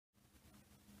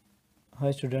Hi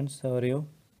students, how are you?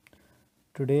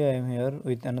 Today I am here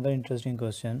with another interesting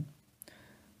question.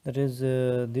 That is,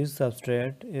 this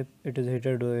substrate, if it is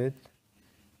heated with,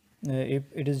 if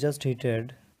it is just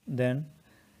heated, then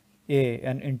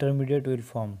an intermediate will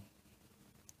form.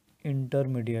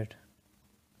 Intermediate,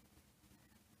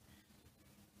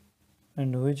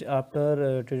 and which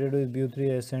after treated with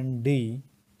Bu3SN-D,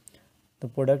 the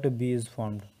product B is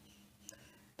formed.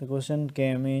 The question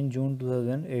came in June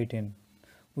 2018.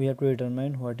 We have to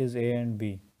determine what is A and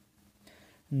B.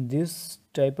 This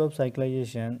type of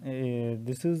cyclization,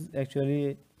 this is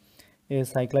actually a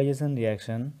cyclization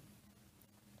reaction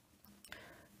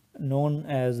known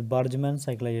as Bergman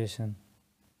cyclization.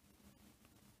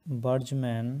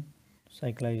 Bergman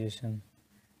cyclization.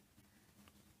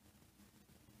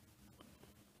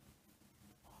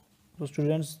 So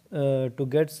students, to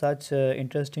get such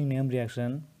interesting name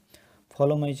reaction,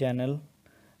 follow my channel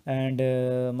and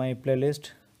my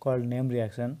playlist called name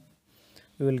reaction.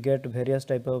 You will get various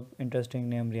type of interesting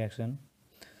name reaction.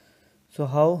 So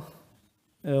how,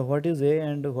 what is A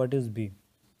and what is B?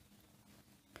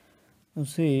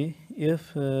 See,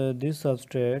 if this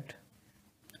substrate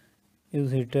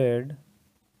is heated,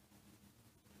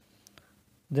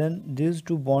 then these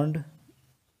two bonds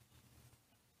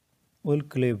will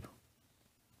cleave,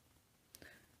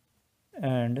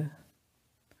 and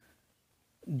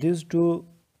these two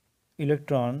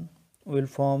electron will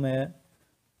form a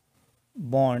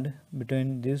bond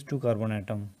between these two carbon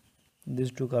atom.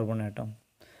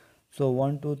 So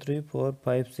 1 2 3 4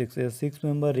 5 6, a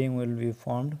 6-member ring will be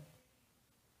formed.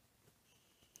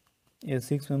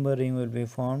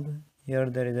 Here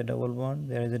there is a double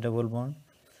bond, there is a double bond.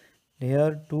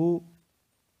 Here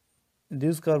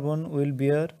this carbon will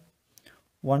bear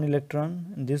one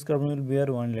electron, and this carbon will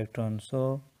bear one electron.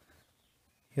 So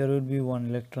here will be one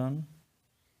electron,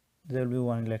 there will be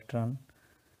one electron,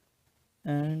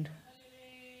 and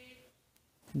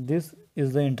this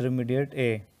is the intermediate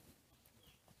A.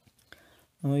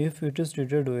 Now if it is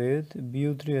treated with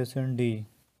Bu3SN-D,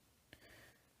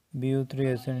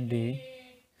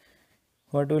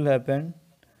 what will happen?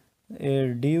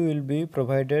 A D will be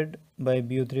provided by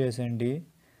Bu3SN-D,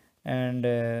 and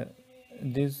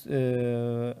this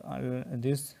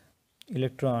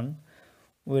electron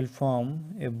will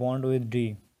form a bond with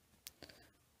D,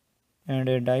 and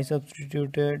a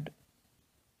disubstituted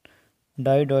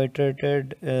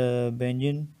dideutylated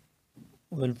benzene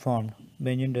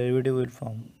derivative will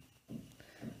form.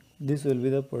 This will be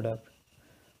the product.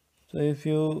 So if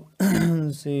you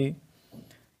see,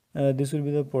 this will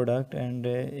be the product, and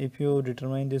if you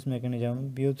determine this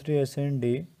mechanism,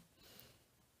 Bu3SN-D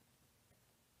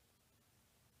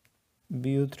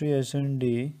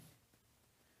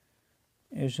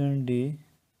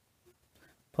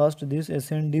first this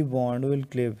SN-D bond will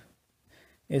cleave.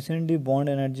 SN-D bond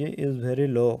energy is very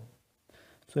low,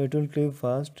 so it will cleave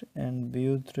fast, and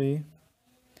Bu3SN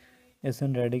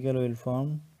radical will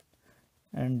form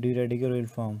and D radical will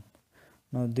form.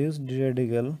 Now this D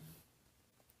radical,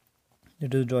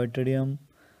 it is deuterium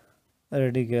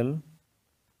radical,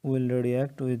 will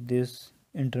react with this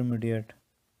intermediate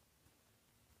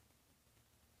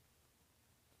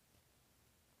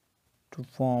to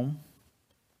form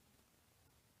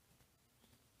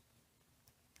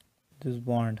this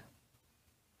bond,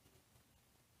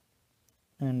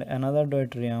 and another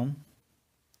deuterium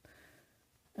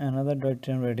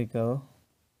radical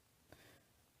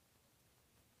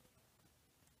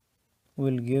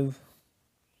will give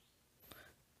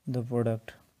the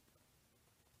product.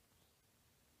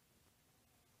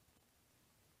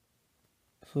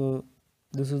 So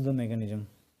this is the mechanism.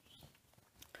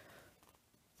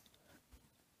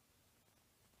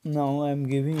 Now I am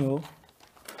giving you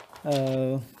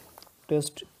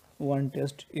test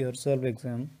yourself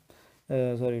exam,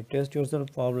 test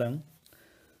yourself problem.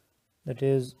 That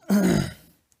is, the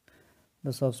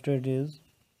substrate is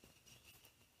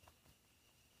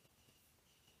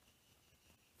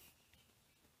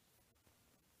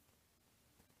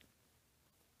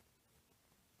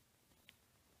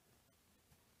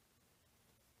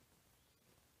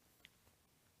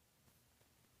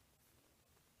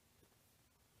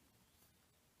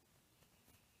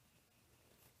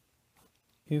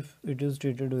if it is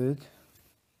treated with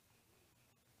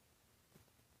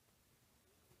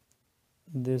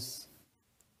this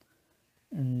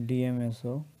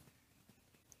DMSO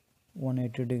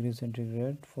 180 degrees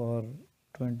centigrade for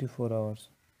 24 hours,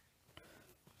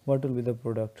 what will be the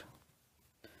product?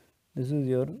 This is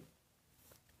your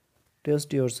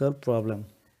test yourself problem.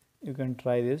 You can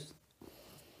try this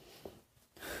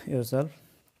yourself,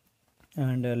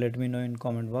 and let me know in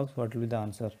comment box what will be the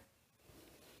answer.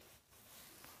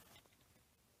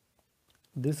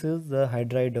 This is the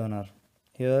hydride donor.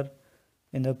 Here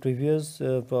in the previous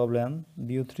problem,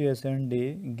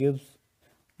 Bu3SND gives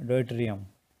deuterium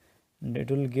and it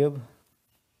will give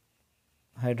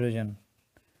hydrogen.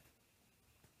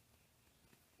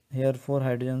 Here 4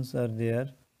 hydrogens are there.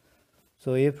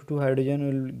 So if 2 hydrogen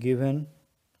will given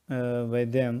by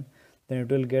them, then it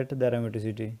will get the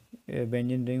aromaticity. A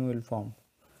benzene ring will form.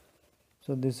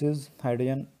 So this is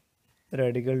hydrogen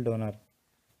radical donor.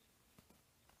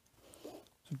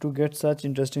 So to get such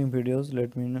interesting videos,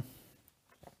 let me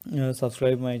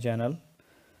subscribe my channel,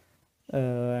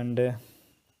 and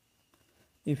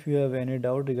if you have any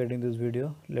doubt regarding this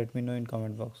video, let me know in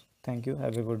comment box. Thank you.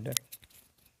 Have a good day.